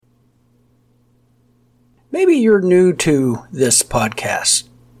Maybe you're new to this podcast,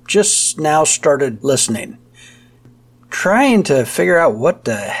 just now started listening, trying to figure out what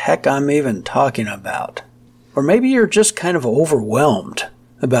the heck I'm even talking about. Or maybe you're just kind of overwhelmed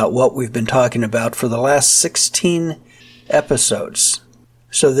about what we've been talking about for the last 16 episodes.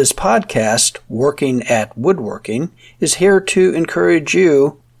 So this podcast, Working at Woodworking, is here to encourage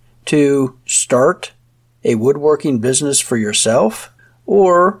you to start a woodworking business for yourself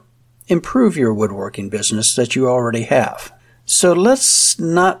or improve your woodworking business that you already have. So let's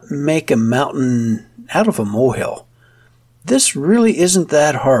not make a mountain out of a molehill. This really isn't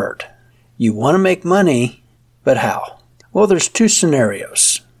that hard. You want to make money, but how? Well, there's two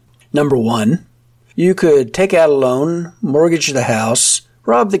scenarios. Number one, you could take out a loan, mortgage the house,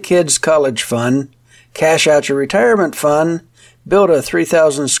 rob the kids' college fund, cash out your retirement fund, build a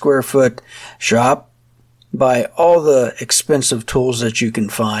 3,000 square foot shop, buy all the expensive tools that you can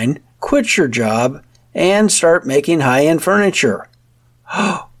find, quit your job, and start making high-end furniture.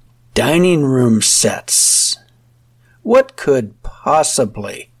 Dining room sets. What could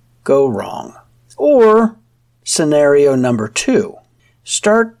possibly go wrong? Or scenario number two,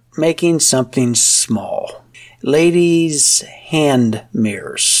 start making something small. Ladies' hand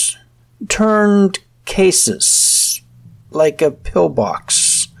mirrors. Turned cases, like a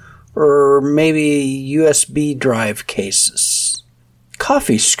pillbox, or maybe USB drive cases.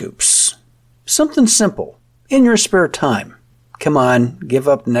 Coffee scoops. Something simple, in your spare time. Come on, give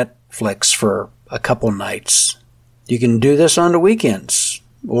up Netflix for a couple nights. You can do this on the weekends,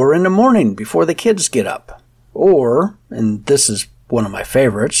 or in the morning before the kids get up. Or, and this is one of my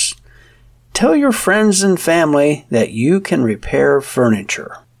favorites, tell your friends and family that you can repair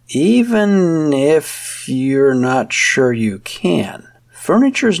furniture. Even if you're not sure you can.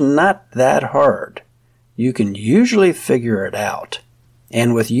 Furniture's not that hard. You can usually figure it out.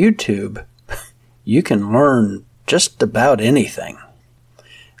 And with YouTube, you can learn just about anything.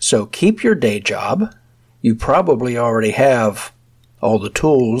 So keep your day job. You probably already have all the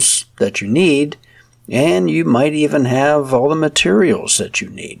tools that you need, and you might even have all the materials that you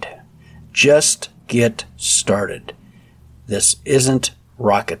need. Just get started. This isn't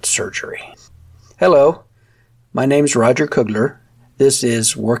rocket surgery. Hello, my name's Roger Kugler. This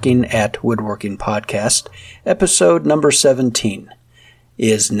is Working at Woodworking Podcast, episode number 17.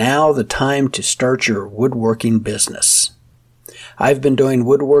 Is now the time to start your woodworking business? I've been doing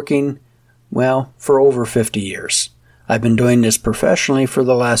woodworking, for over 50 years. I've been doing this professionally for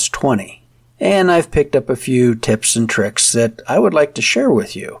the last 20. And I've picked up a few tips and tricks that I would like to share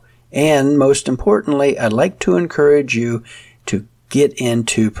with you. And most importantly, I'd like to encourage you to get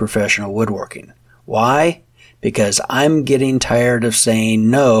into professional woodworking. Why? Because I'm getting tired of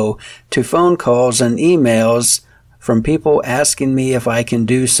saying no to phone calls and emails from people asking me if I can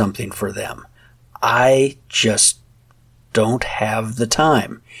do something for them. I just don't have the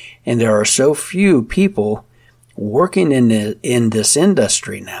time. And there are so few people working in this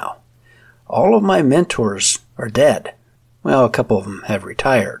industry now. All of my mentors are dead. Well, a couple of them have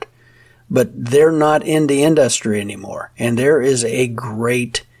retired. But they're not in the industry anymore. And there is a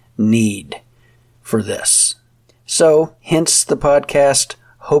great need for this. So, hence the podcast.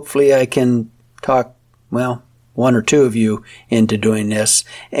 Hopefully I can talk, one or two of you into doing this.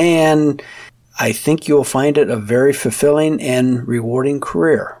 And I think you'll find it a very fulfilling and rewarding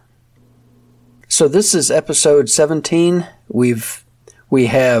career. So this is episode 17. We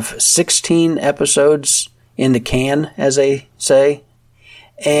have 16 episodes in the can, as they say.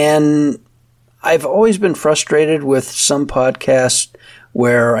 And I've always been frustrated with some podcasts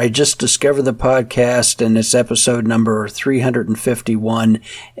where I just discover the podcast and it's episode number 351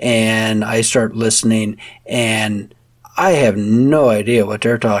 and I start listening and I have no idea what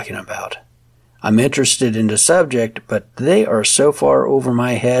they're talking about. I'm interested in the subject, but they are so far over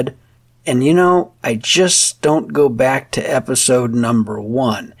my head. And I just don't go back to episode number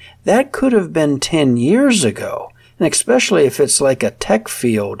 1. That could have been 10 years ago. And especially if it's like a tech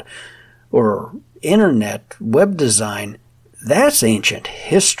field or internet, web design, that's ancient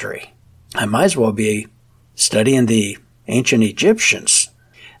history. I might as well be studying the ancient Egyptians.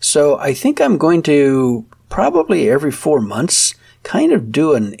 So I think I'm going to probably every 4 months kind of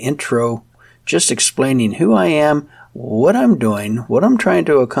do an intro just explaining who I am, what I'm doing, what I'm trying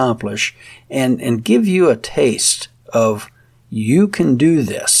to accomplish, and give you a taste of you can do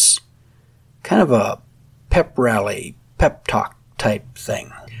this. Kind of a pep rally, pep talk type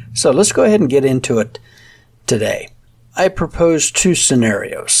thing. So let's go ahead and get into it today. I propose 2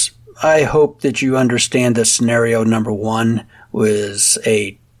 scenarios. I hope that you understand that scenario number 1 was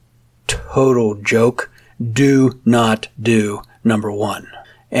a total joke. Do not do number 1.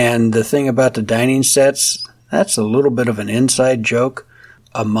 And the thing about the dining sets, that's a little bit of an inside joke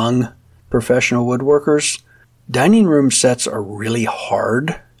among professional woodworkers. Dining room sets are really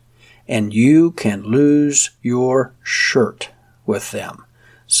hard, and you can lose your shirt with them.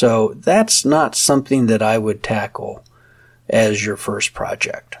 So that's not something that I would tackle as your first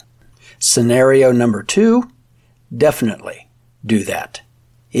project. Scenario number 2, definitely do that.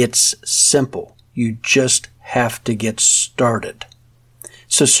 It's simple. You just have to get started.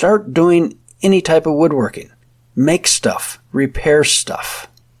 So start doing any type of woodworking. Make stuff, repair stuff.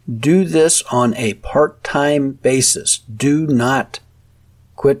 Do this on a part-time basis. Do not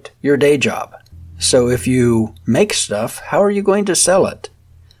quit your day job. So if you make stuff, how are you going to sell it?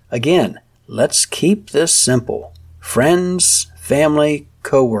 Again, let's keep this simple. Friends, family,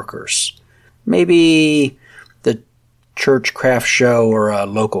 coworkers. Maybe the church craft show or a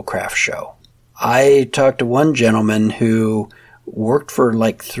local craft show. I talked to one gentleman who worked for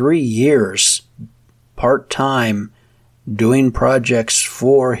like 3 years part-time doing projects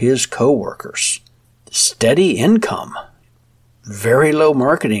for his coworkers. Steady income. Very low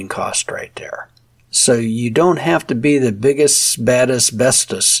marketing cost right there. So you don't have to be the biggest, baddest,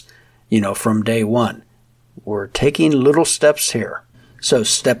 bestest, from day one. We're taking little steps here. So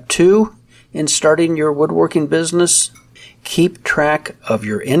step 2 in starting your woodworking business, keep track of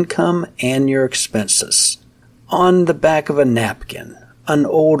your income and your expenses. On the back of a napkin, an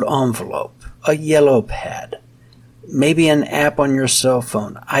old envelope, a yellow pad, maybe an app on your cell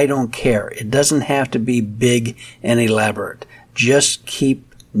phone. I don't care. It doesn't have to be big and elaborate. Just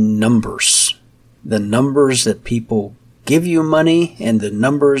keep numbers. The numbers that people give you money and the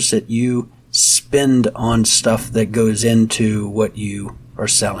numbers that you spend on stuff that goes into what you are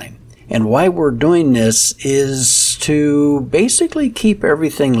selling. And why we're doing this is to basically keep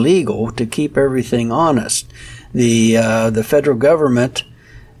everything legal, to keep everything honest. The federal government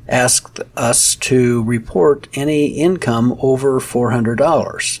asked us to report any income over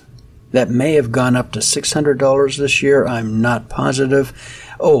 $400. That may have gone up to $600 this year. I'm not positive.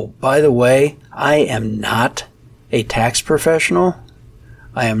 Oh, by the way, I am not a tax professional.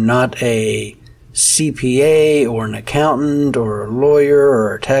 I am not a CPA or an accountant or a lawyer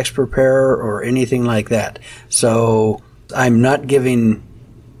or a tax preparer or anything like that. So I'm not giving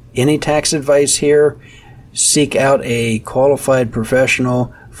any tax advice here. Seek out a qualified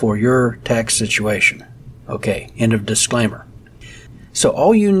professional for your tax situation. Okay, end of disclaimer. So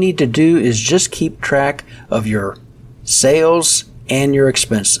all you need to do is just keep track of your sales and your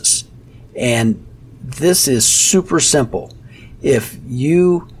expenses. And this is super simple. If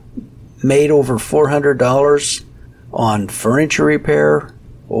you made over $400 on furniture repair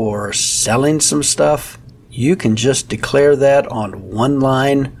or selling some stuff, you can just declare that on one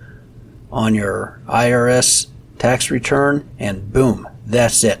line on your IRS tax return, and boom,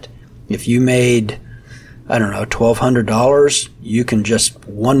 that's it. If you made, $1,200, you can just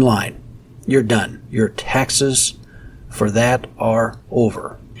one line. You're done. Your taxes for that are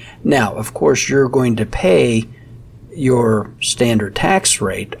over. Now, of course, you're going to pay your standard tax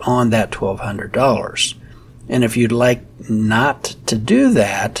rate on that $1,200. And if you'd like not to do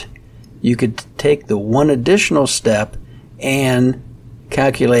that, you could take the one additional step and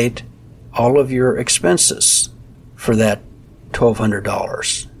calculate all of your expenses for that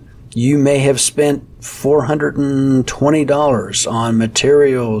 $1,200. You may have spent $420 on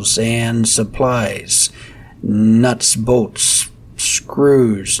materials and supplies, nuts, bolts,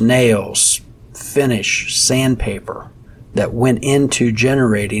 screws, nails, finish, sandpaper that went into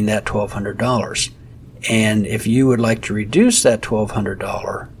generating that $1,200. And if you would like to reduce that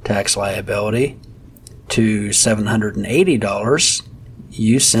 $1,200 tax liability to $780,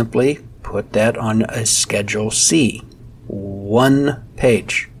 you simply put that on a Schedule C. 1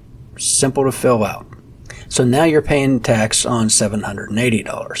 page. Simple to fill out. So now you're paying tax on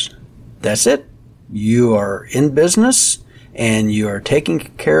 $780. That's it. You are in business and you are taking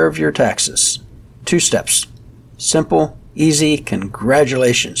care of your taxes. 2 steps. Simple, easy,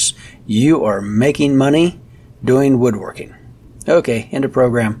 congratulations. You are making money doing woodworking. Okay, end of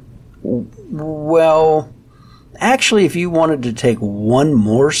program. Well, actually, if you wanted to take one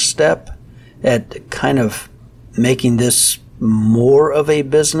more step at kind of making this more of a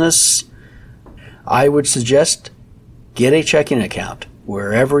business, I would suggest get a checking account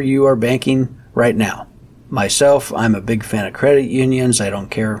wherever you are banking right now. Myself, I'm a big fan of credit unions. I don't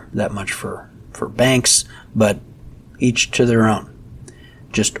care that much for banks, but each to their own.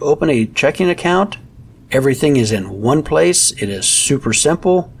 Just open a checking account. Everything is in one place. It is super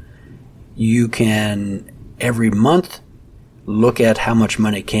simple. You can, every month, look at how much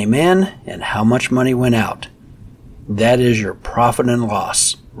money came in and how much money went out. That is your profit and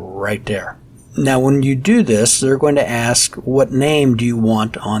loss. right there. Now, when you do this, they're going to ask, what name do you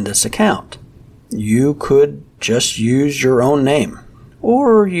want on this account? You could just use your own name,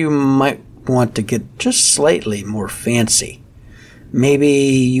 or you might want to get just slightly more fancy. Maybe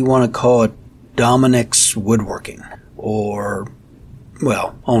you want to call it Dominic's Woodworking, or,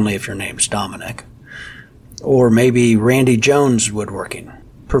 well, only if your name's Dominic. Or maybe Randy Jones Woodworking,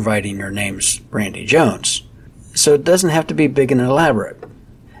 providing your name's Randy Jones. So it doesn't have to be big and elaborate.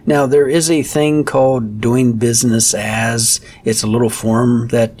 Now, there is a thing called doing business as. It's a little form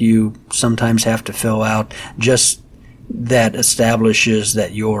that you sometimes have to fill out, just that establishes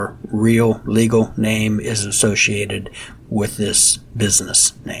that your real legal name is associated with this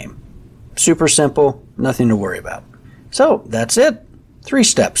business name. Super simple, nothing to worry about. So, that's it. 3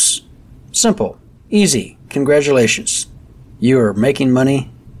 steps. Simple, easy. Congratulations. You are making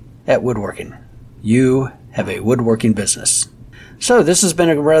money at woodworking. You have a woodworking business. So this has been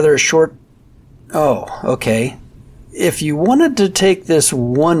a rather short... Oh, okay. If you wanted to take this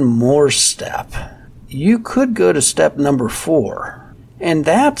one more step, you could go to step number 4. And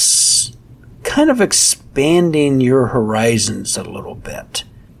that's kind of expanding your horizons a little bit.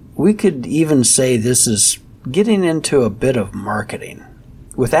 We could even say this is getting into a bit of marketing,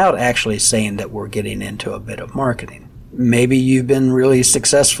 without actually saying that we're getting into a bit of marketing. Maybe you've been really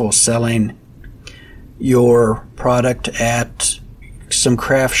successful selling your product at some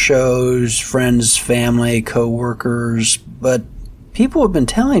craft shows, friends, family, co-workers, but people have been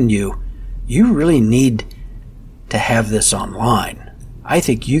telling you, you really need to have this online. I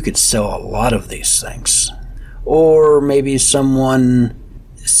think you could sell a lot of these things. Or maybe someone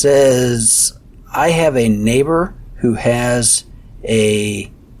says, I have a neighbor who has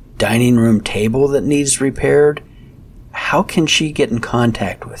a dining room table that needs repaired. How can she get in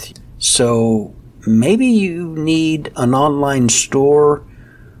contact with you? So maybe you need an online store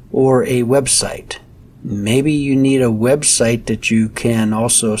or a website. Maybe you need a website that you can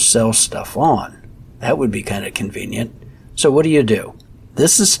also sell stuff on. That would be kind of convenient. So what do?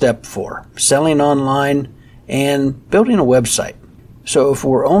 This is step 4, selling online and building a website. So if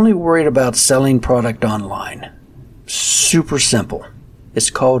we're only worried about selling product online, super simple. It's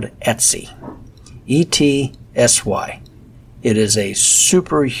called Etsy. E-T-S-Y. It is a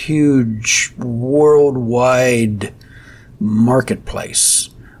super huge worldwide marketplace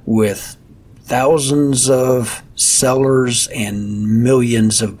with thousands of sellers and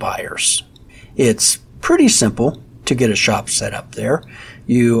millions of buyers. It's pretty simple to get a shop set up there.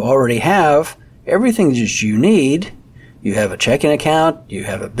 You already have everything that you need. You have a checking account, you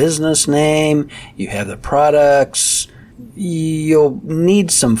have a business name, you have the products. You'll need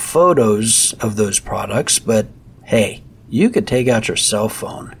some photos of those products, but hey, you could take out your cell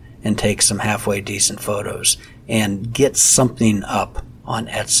phone and take some halfway decent photos and get something up on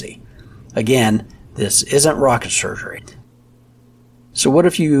Etsy. Again, this isn't rocket surgery. So what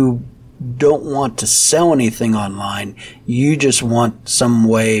if you don't want to sell anything online, you just want some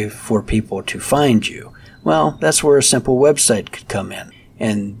way for people to find you? Well, that's where a simple website could come in.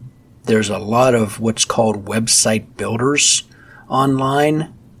 And there's a lot of what's called website builders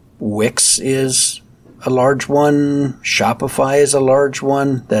online. Wix is a large one. Shopify is a large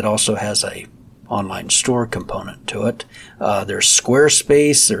one that also has a online store component to it. There's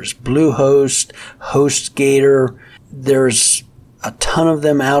Squarespace, there's Bluehost, HostGator. There's a ton of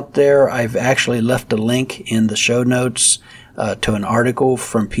them out there. I've actually left a link in the show notes to an article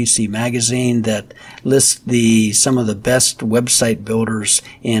from PC Magazine that lists some of the best website builders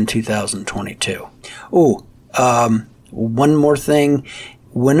in 2022. One more thing.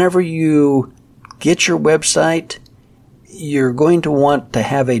 Whenever you get your website, you're going to want to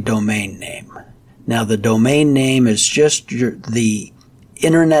have a domain name. Now, the domain name is just the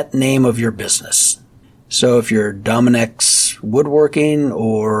internet name of your business. So if you're Dominic's Woodworking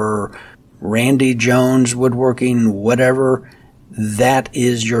or Randy Jones Woodworking, whatever, that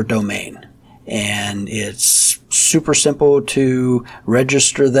is your domain. And it's super simple to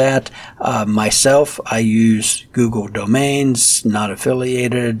register that. Myself, I use Google Domains, not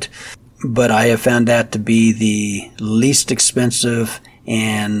affiliated, but I have found that to be the least expensive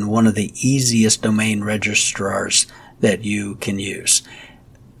and one of the easiest domain registrars that you can use.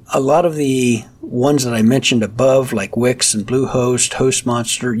 A lot of the ones that I mentioned above, like Wix and Bluehost,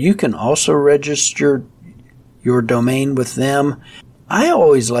 HostMonster, you can also register your domain with them. I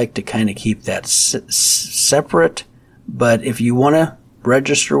always like to kind of keep that separate, but if you want to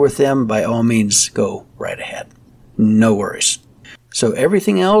register with them, by all means, go right ahead. No worries. So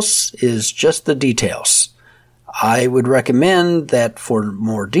everything else is just the details. I would recommend that for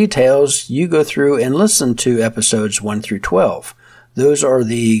more details, you go through and listen to episodes 1 through 12. Those are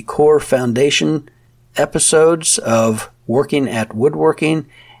the core foundation episodes of Working at Woodworking.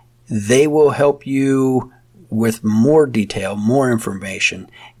 They will help you with more detail, more information,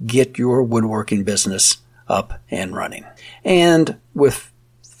 get your woodworking business up and running. And with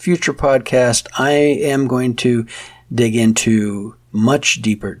future podcasts, I am going to dig into much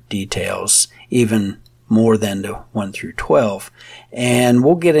deeper details, even more than the 1 through 12. And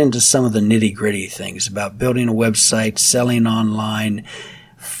we'll get into some of the nitty-gritty things about building a website, selling online,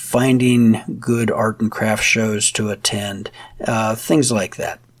 finding good art and craft shows to attend, things like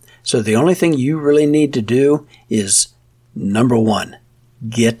that. So the only thing you really need to do is, number one,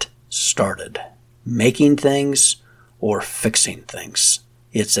 get started. Making things or fixing things.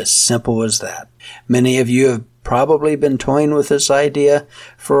 It's as simple as that. Many of you have probably been toying with this idea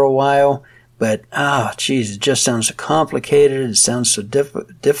for a while, but, it just sounds so complicated. It sounds so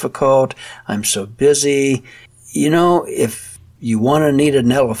difficult. I'm so busy. If you want to eat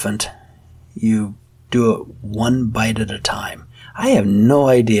an elephant, you do it one bite at a time. I have no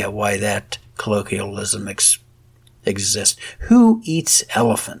idea why that colloquialism exists. Who eats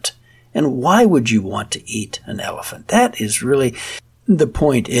elephant? And why would you want to eat an elephant? That is really, the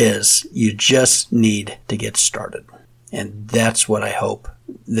point is, you just need to get started. And that's what I hope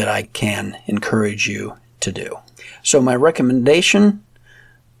that I can encourage you to do. So my recommendation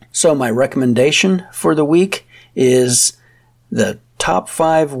for the week is the top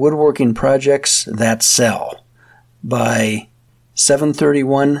 5 woodworking projects that sell by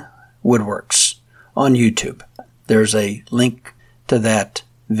 731 Woodworks on YouTube. There's a link to that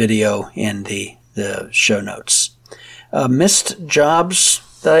video in the show notes. Missed jobs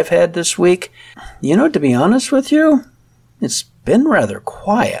that I've had this week. To be honest with you, it's been rather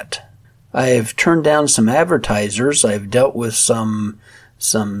quiet. I've turned down some advertisers. I've dealt with some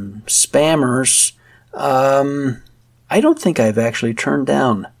spammers. I don't think I've actually turned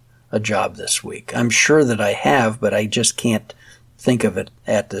down a job this week. I'm sure that I have, but I just can't think of it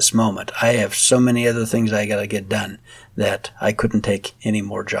at this moment. I have so many other things I got to get done that I couldn't take any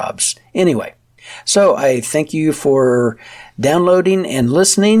more jobs. Anyway, so I thank you for downloading and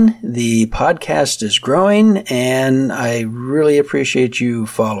listening. The podcast is growing, and I really appreciate you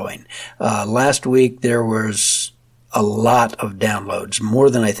following. Last week there was a lot of downloads, more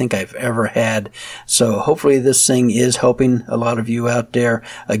than I think I've ever had. So hopefully this thing is helping a lot of you out there.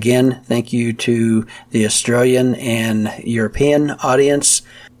 Again, thank you to the Australian and European audience.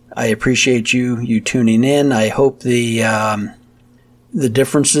 I appreciate you tuning in. I hope the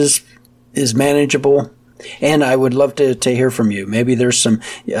differences is manageable. And I would love to hear from you. Maybe there's some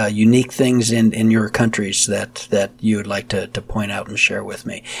unique things in your countries that you would like to point out and share with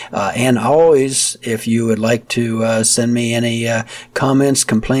me. And always, if you would like to send me any comments,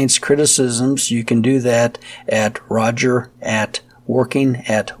 complaints, criticisms, you can do that at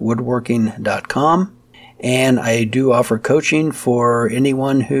roger@workingatwoodworking.com. And I do offer coaching for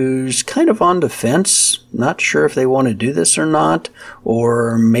anyone who's kind of on the fence, not sure if they want to do this or not,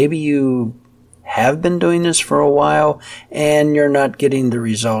 or maybe you have been doing this for a while and you're not getting the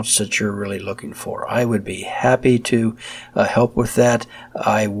results that you're really looking for. I would be happy to help with that.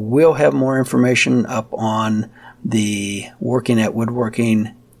 I will have more information up on the Working at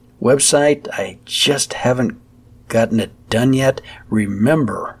Woodworking website. I just haven't gotten it done yet.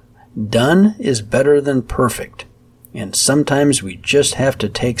 Remember, done is better than perfect. And sometimes we just have to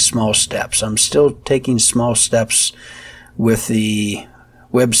take small steps. I'm still taking small steps with the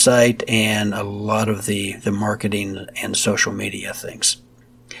website and a lot of the marketing and social media things.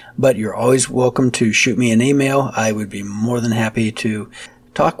 But you're always welcome to shoot me an email. I would be more than happy to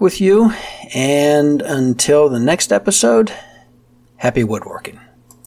talk with you. And until the next episode, happy woodworking.